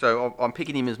 so I'm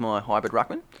picking him as my hybrid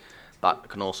ruckman, but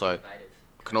can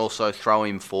also throw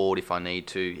him forward if I need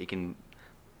to. I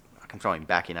can throw him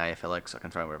back in AFLX. I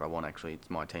can throw him wherever I want. Actually, it's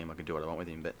my team. I can do what I want with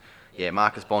him. But yeah,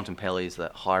 Marcus Bontempelli is the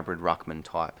hybrid ruckman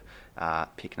type.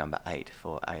 Pick number 8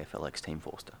 for AFLX Team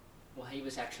Forster. Well, he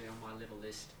was actually on my little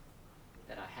list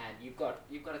that I had. You've got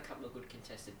a couple of good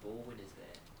contested ball winners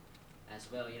there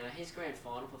as well. His grand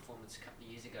final performance a couple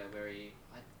of years ago, where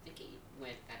I think he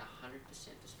went at 100%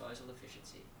 disposal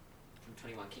efficiency from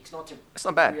 21 kicks. It's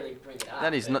not bad. Really bring it up.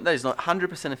 That is not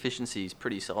 100% efficiency is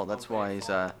pretty solid. That's why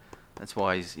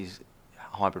he's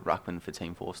hybrid ruckman for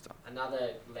Team Forster.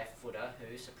 Another left footer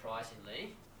who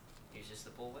surprisingly uses the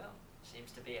ball well.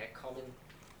 Seems to be a common.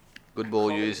 Good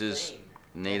ball users. Theme.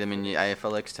 Need them in your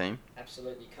AFLX team.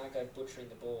 Absolutely, you can't go butchering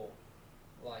the ball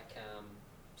like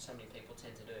so many people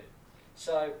tend to do.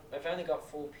 So I've only got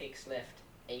 4 picks left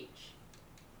each.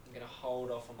 I'm going to hold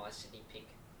off on my Sydney pick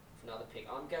for another pick.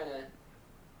 I'm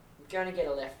going to get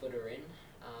a left footer in.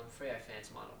 Freo fans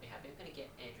might not be happy. I'm going to get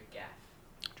Andrew Gaff.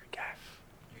 Andrew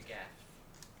Gaff.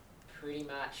 Pretty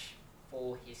much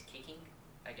for his kicking.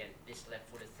 Again, this left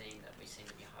footer thing that I seem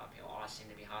to be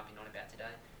harping on about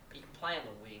today. But you can play on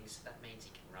the wings. That means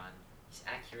he can run. He's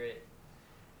accurate.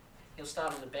 He'll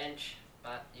start on the bench.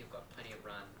 but you've got plenty of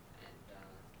run,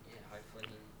 and hopefully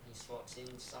he slots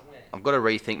in somewhere. I've got to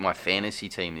rethink my fantasy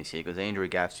team this year because Andrew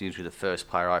Gaff's usually the first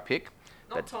player I pick.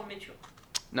 Not Tom Mitchell.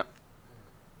 No.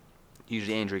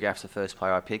 Usually Andrew Gaff's the first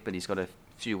player I pick, but he's got a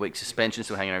few weeks suspension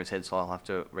still hanging over his head, so I'll have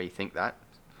to rethink that.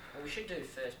 Well, we should do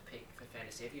first pick for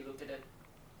fantasy. Have you looked at it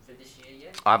for this year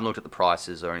yet? I haven't looked at the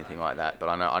prices or anything like that, but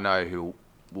I know who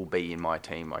will be in my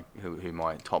team, like who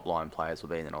my top line players will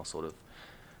be, and then I'll sort of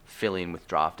fill in with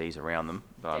draftees around them.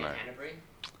 But Dan I know. Hanbury?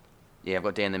 Yeah, I've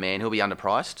got Dan the Man. He'll be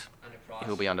underpriced. Underpriced.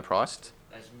 He'll be underpriced.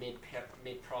 Those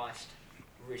mid-priced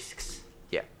risks.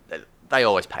 Yeah, they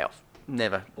always pay off.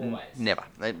 Never. Always. Never.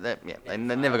 They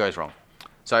never goes wrong.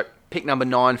 So, pick number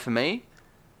 9 for me,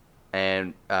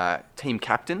 and team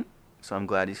captain, so I'm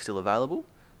glad he's still available.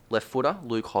 Left footer,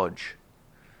 Luke Hodge.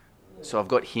 So I've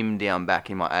got him down back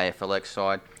in my AFLX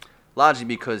side, largely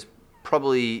because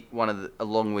probably one of the,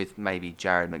 along with maybe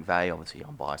Jared McVeigh, obviously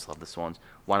I'm biased, love the Swans,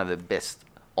 one of the best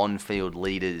on-field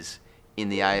leaders in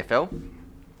the AFL.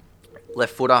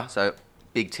 Left footer, so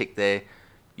big tick there.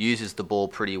 Uses the ball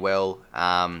pretty well,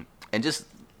 and just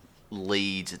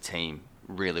leads a team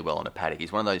really well on a paddock.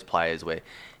 He's one of those players where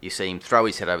you see him throw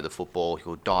his head over the football,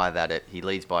 he'll dive at it, he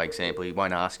leads by example, he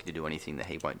won't ask you to do anything that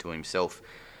he won't do himself.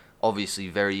 Obviously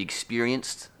very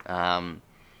experienced.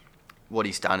 What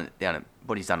he's done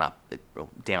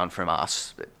down from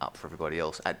us, but up for everybody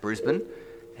else at Brisbane,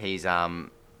 he's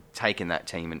taken that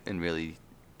team and really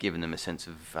given them a sense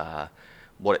of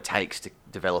what it takes to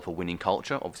develop a winning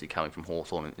culture, obviously coming from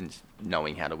Hawthorn and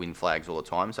knowing how to win flags all the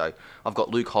time. So I've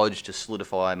got Luke Hodge to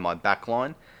solidify my back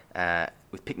line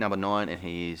with pick number 9, and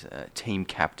he is team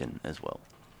captain as well.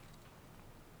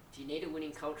 Do you need a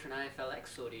winning culture in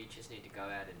AFLX, or do you just need to go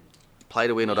out and... Play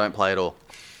to win or don't play at all.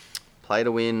 Play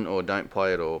to win or don't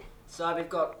play at all. So we've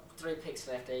got 3 picks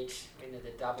left each. We're into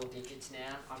the double digits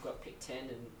now. I've got pick 10,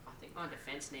 and I think my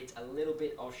defence needs a little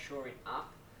bit of shoring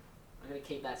up. I'm going to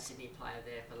keep that Sydney player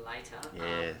there for later.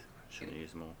 Yeah, shouldn't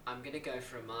use them all. I'm going to go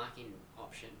for a marking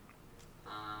option.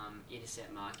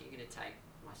 Intercept marking. I'm going to take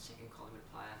my second Collingwood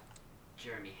player,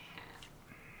 Jeremy Howe.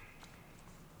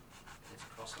 Let's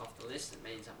cross off the list. It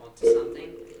means I'm onto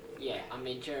something. Yeah, I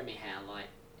mean, Jeremy Howe,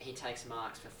 he takes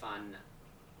marks for fun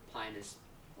playing as...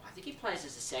 Well, I think he plays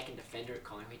as a second defender at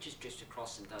Collingwood. He just drifts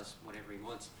across and does whatever he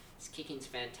wants. His kicking's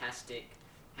fantastic.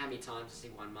 How many times has he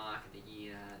won mark of the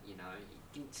year? He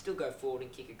can still go forward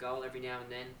and kick a goal every now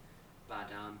and then. But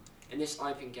in this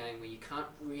open game where you can't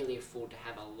really afford to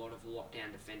have a lot of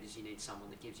lockdown defenders, you need someone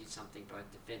that gives you something both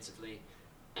defensively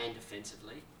and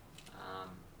offensively.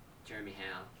 Jeremy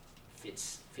Howe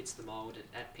fits the mould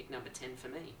at pick number 10 for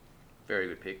me. Very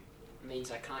good pick. It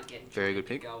means I can't get Very good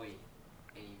pick. Goey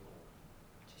anymore.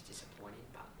 Just disappointing,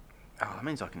 but... Oh, that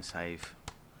means I can save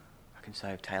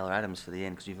Taylor Adams for the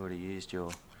end because you've already used your...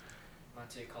 My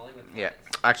 2 Collingwood players. Yeah,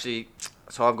 actually,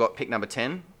 so I've got pick number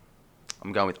 10.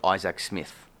 I'm going with Isaac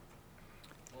Smith.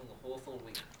 Well, the Hawthorn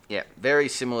winger. Yeah, very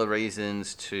similar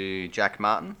reasons to Jack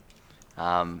Martin.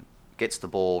 Gets the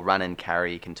ball, run and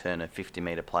carry, can turn a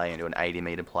 50-metre play into an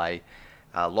 80-metre play.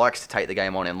 Likes to take the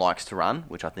game on and likes to run,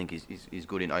 which I think is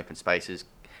good in open spaces.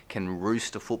 Can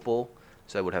roost a football,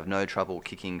 so would have no trouble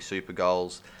kicking super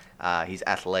goals. He's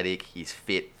athletic, he's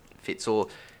fit, ticks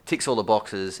all the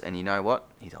boxes, and you know what?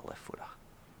 He's a left footer.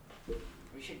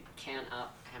 We should count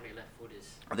up how many left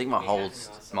footers. I think my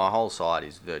whole side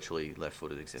is virtually left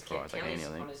footed except for Isaac Heaney, I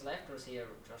think. On his left, or is he a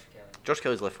Josh Kelly? Josh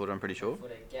Kelly's left footer, I'm pretty sure. Left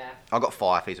footer, Gaff. I've got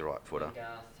 5, he's a right footer. Winger,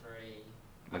 3.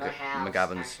 I know Howe's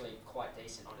McGovern's actually quite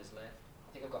decent on his left.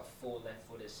 I think I've got 4 left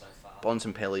footers so far.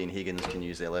 Bontempelli and Higgins can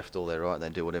use their left or their right. They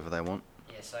do whatever they want.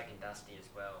 Yeah, so can Dusty as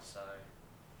well. So,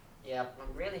 yeah,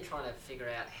 I'm really trying to figure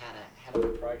out how to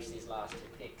approach these last 2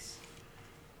 picks.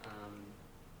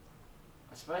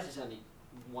 I suppose there's only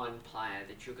one player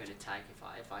that you're going to take.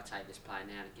 If I take this player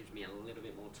now, it gives me a little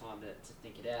bit more time to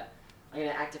think it out. I'm going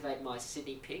to activate my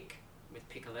Sydney pick with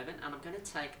pick 11, and I'm going to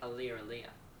take Alia.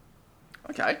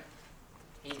 Okay.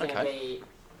 He's going to be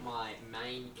my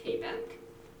main key back.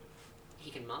 He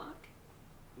can mark.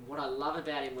 What I love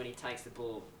about him when he takes the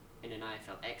ball in an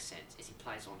AFLX sense is he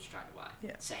plays on straight away.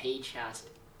 Yeah. So he just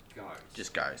goes.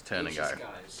 Just goes, turn and go. He just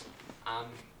goes.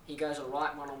 He goes all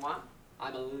right one-on-one.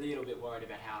 I'm a little bit worried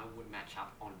about how it would match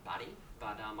up on Buddy,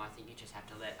 but I think you just have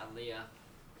to let Alia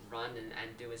run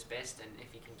and do his best, and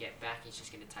if he can get back, he's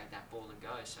just going to take that ball and go.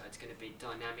 So it's going to be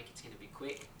dynamic, it's going to be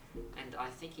quick, and I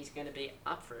think he's going to be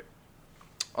up for it.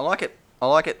 I like it.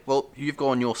 Well, you've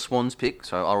gone your Swans pick,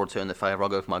 so I'll return the favour. I'll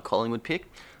go for my Collingwood pick.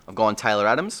 I've gone Taylor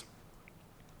Adams.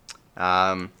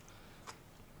 Not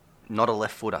a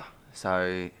left footer,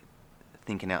 so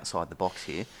thinking outside the box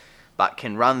here. but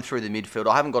can run through the midfield.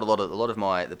 I haven't got a lot of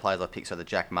the players I picked, so the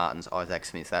Jack Martins, Isaac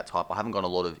Smith, that type. I haven't got a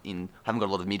lot of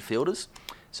midfielders,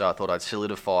 so I thought I'd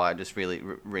solidify, just really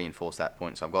reinforce that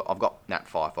point. So I've got Nat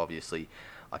Fyfe, obviously.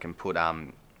 I can put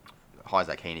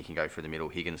Isaac Heaney can go through the middle,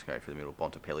 Higgins can go through the middle,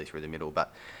 Bontempelli through the middle,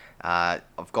 but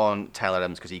I've gone Taylor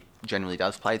Adams because he generally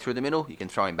does play through the middle. You can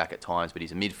throw him back at times, but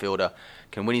he's a midfielder,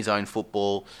 can win his own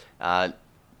football.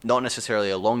 Not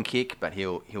necessarily a long kick, but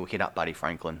he'll hit up Buddy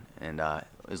Franklin, and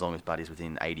as long as Buddy's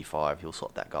within 85, he'll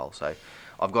slot that goal. So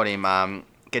I've got him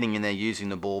getting in there, using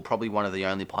the ball. Probably one of the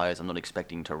only players I'm not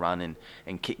expecting to run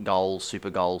and kick goals, super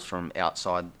goals from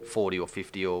outside 40 or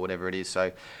 50 or whatever it is.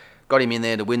 So got him in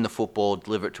there to win the football,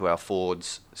 deliver it to our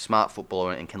forwards. Smart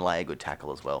footballer and can lay a good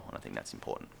tackle as well, and I think that's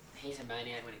important. He's a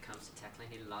maniac when it comes to tackling.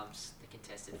 He loves the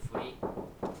contested footy.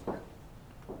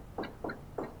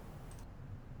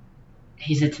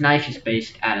 He's a tenacious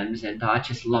beast, Adams, and I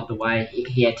just love the way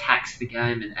he attacks the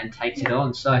game and takes it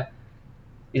on. So,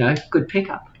 good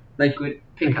pickup. Thank you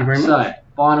very much. So,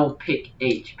 final pick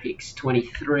each, picks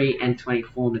 23 and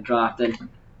 24 in the draft. And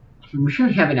I'm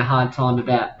really having a hard time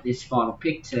about this final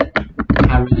pick to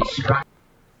how really structure.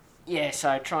 Yeah,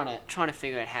 so trying to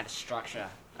figure out how to structure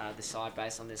the side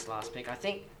based on this last pick. I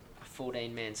think a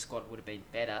 14-man squad would have been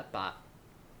better, but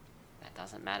that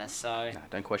doesn't matter. So no,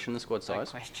 don't question the squad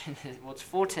size. Well, it's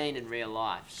 14 in real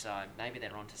life, so maybe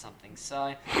they're onto something.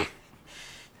 So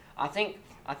I think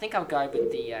I'll go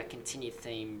with the continued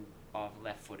theme of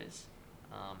left footers,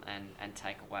 and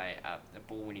take away the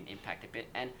ball winning impact a bit,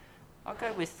 and I'll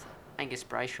go with Angus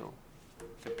Brayshaw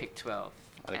for pick 12.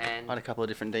 I had a couple of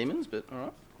different demons, but all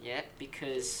right. Yeah,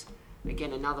 because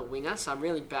again, another winger, so I'm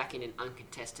really backing an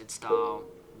uncontested style,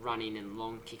 running and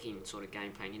long kicking sort of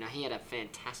game plan. He had a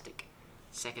fantastic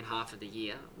second half of the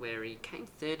year where he came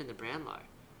third in the Brownlow.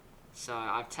 So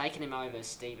I've taken him over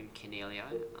Stephen Cornelio,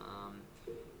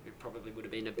 who probably would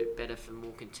have been a bit better for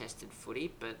more contested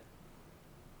footy, but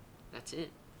that's it.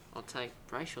 I'll take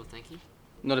Brayshaw, thank you.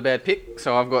 Not a bad pick.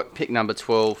 So I've got pick number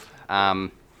 12,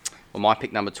 my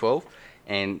pick number 12,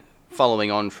 and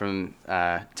following on from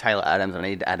Taylor Adams, I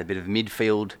need to add a bit of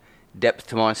midfield depth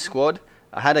to my squad.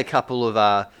 I had a couple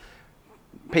of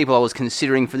people I was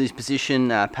considering for this position: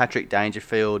 Patrick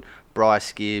Dangerfield,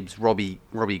 Bryce Gibbs, Robbie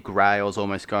Gray. I was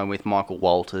almost going with Michael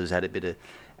Walters. Had a bit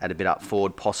up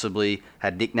forward, possibly.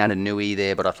 Had Nick Natanui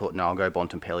there, but I thought no, I'll go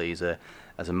Bontempelli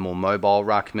as a more mobile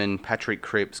ruckman. Patrick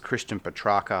Cripps, Christian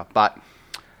Petrarca, but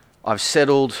I've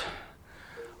settled.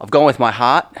 I've gone with my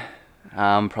heart,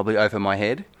 probably over my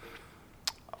head.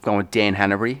 I've gone with Dan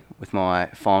Hanbury with my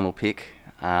final pick.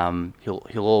 He'll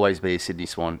always be a Sydney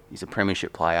Swan. He's a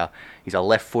premiership player. He's a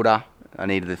left footer. I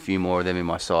needed a few more of them in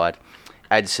my side.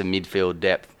 Add some midfield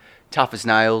depth. Tough as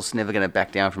nails. Never going to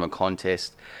back down from a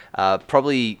contest.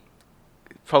 Probably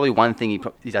one thing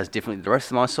he does differently to the rest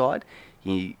of my side.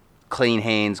 He clean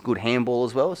hands, good handball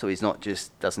as well. So he's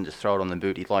doesn't just throw it on the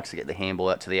boot. He likes to get the handball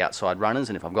out to the outside runners.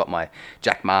 And if I've got my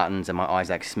Jack Martins and my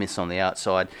Isaac Smiths on the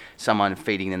outside, someone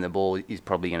feeding them the ball is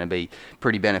probably going to be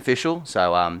pretty beneficial.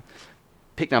 So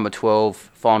pick number 12,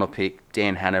 final pick,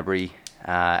 Dan Hanbury.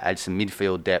 Add some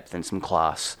midfield depth and some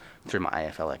class through my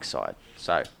AFLX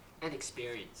side. And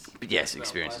experience. But yes,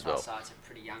 experience as well. Both sides are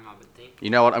pretty young, I would think. You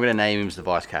know what? I'm going to name him as the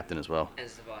vice captain as well.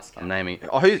 As the vice captain. I'm naming.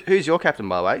 Oh, who's your captain,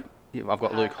 by the way? I've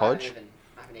got Luke Hodge.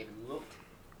 I haven't even looked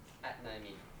at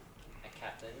naming a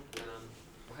captain.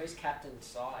 Whose captain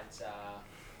sides?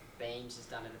 Beams has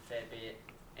done it a fair bit,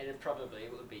 and it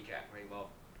would be Jack Rewalt.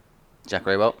 Jack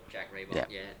Rewalt? Jack Rewalt,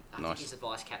 yeah. I nice. think he's the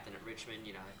vice captain at Richmond,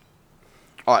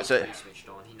 All right, he's pretty switched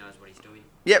on. He knows what he's doing.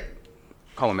 Yep.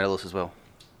 Common medalist as well.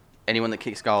 Anyone that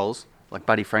kicks goals, like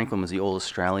Buddy Franklin was the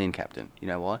All-Australian captain. You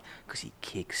know why? Because he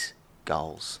kicks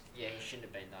goals. Yeah, he shouldn't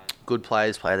have been, though. Good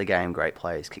players play the game, great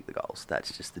players kick the goals.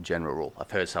 That's just the general rule. I've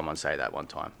heard someone say that one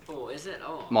time. Oh, is it?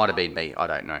 Oh. Might have been me, I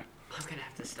don't know. I'm going to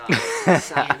have to start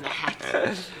saying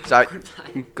that. So,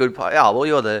 good play. Oh, well,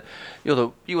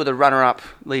 you were the runner-up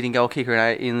leading goal kicker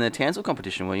in the Townsville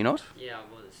competition, were you not? Yeah,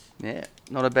 I was. Yeah,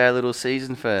 not a bad little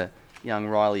season for young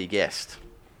Riley Guest.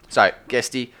 So,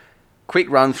 Guesty, quick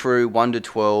run through 1 to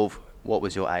 12. What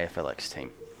was your AFLX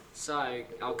team? So,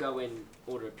 I'll go in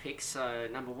order of picks. So,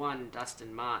 number 1,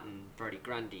 Dustin Martin, Brodie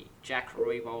Grundy, Jack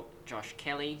Rewalt, Josh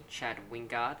Kelly, Chad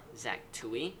Wingard, Zach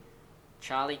Tui,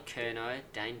 Charlie Curnow,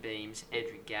 Dane Beams,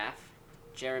 Andrew Gaff,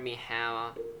 Jeremy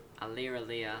Hower, Alira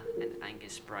Leah, and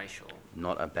Angus Brayshaw.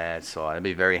 Not a bad side. It'd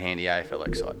be a very handy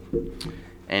AFLX side.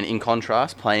 And in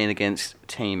contrast, playing against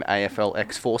Team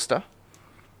AFLX Forster,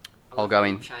 I'll go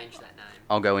in. Change that name.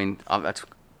 I'll go in. That's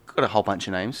got a whole bunch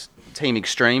of names. Team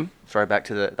Extreme, throwback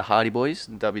to the Hardy Boys,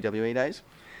 the WWE days.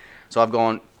 So I've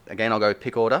gone, again, I'll go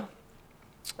pick order.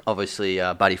 Obviously,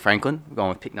 Buddy Franklin, going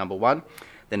with pick number 1.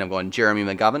 Then I've gone Jeremy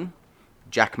McGovern,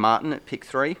 Jack Martin at pick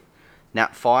 3,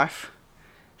 Nat Fife,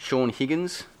 Sean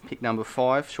Higgins, pick number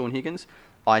 5, Sean Higgins,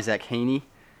 Isaac Heaney,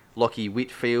 Lockie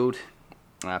Whitfield.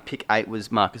 Pick 8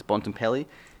 was Marcus Bontempelli.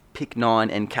 Pick 9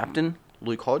 and captain,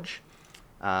 Luke Hodge.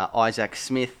 Isaac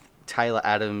Smith, Taylor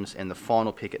Adams, and the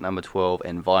final pick at number 12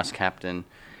 and vice captain,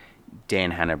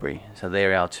 Dan Hanbury. So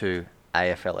they're our 2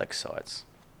 AFLX sides.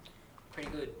 Pretty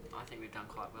good. I think we've done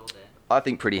quite well there. I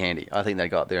think pretty handy. I think they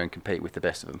go up there and compete with the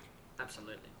best of them.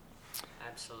 Absolutely.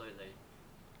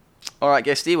 All right,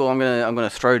 Guesty. Well, I'm gonna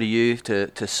throw to you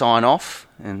to sign off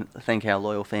and thank our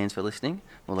loyal fans for listening.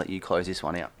 We'll let you close this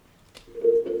one out.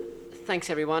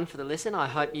 Thanks everyone for the listen. I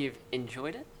hope you've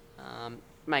enjoyed it.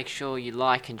 Make sure you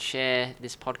like and share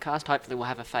this podcast. Hopefully we'll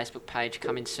have a Facebook page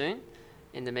coming soon.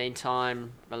 In the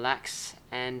meantime, relax,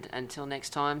 and until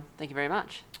next time, thank you very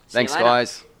much. Thanks,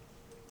 guys.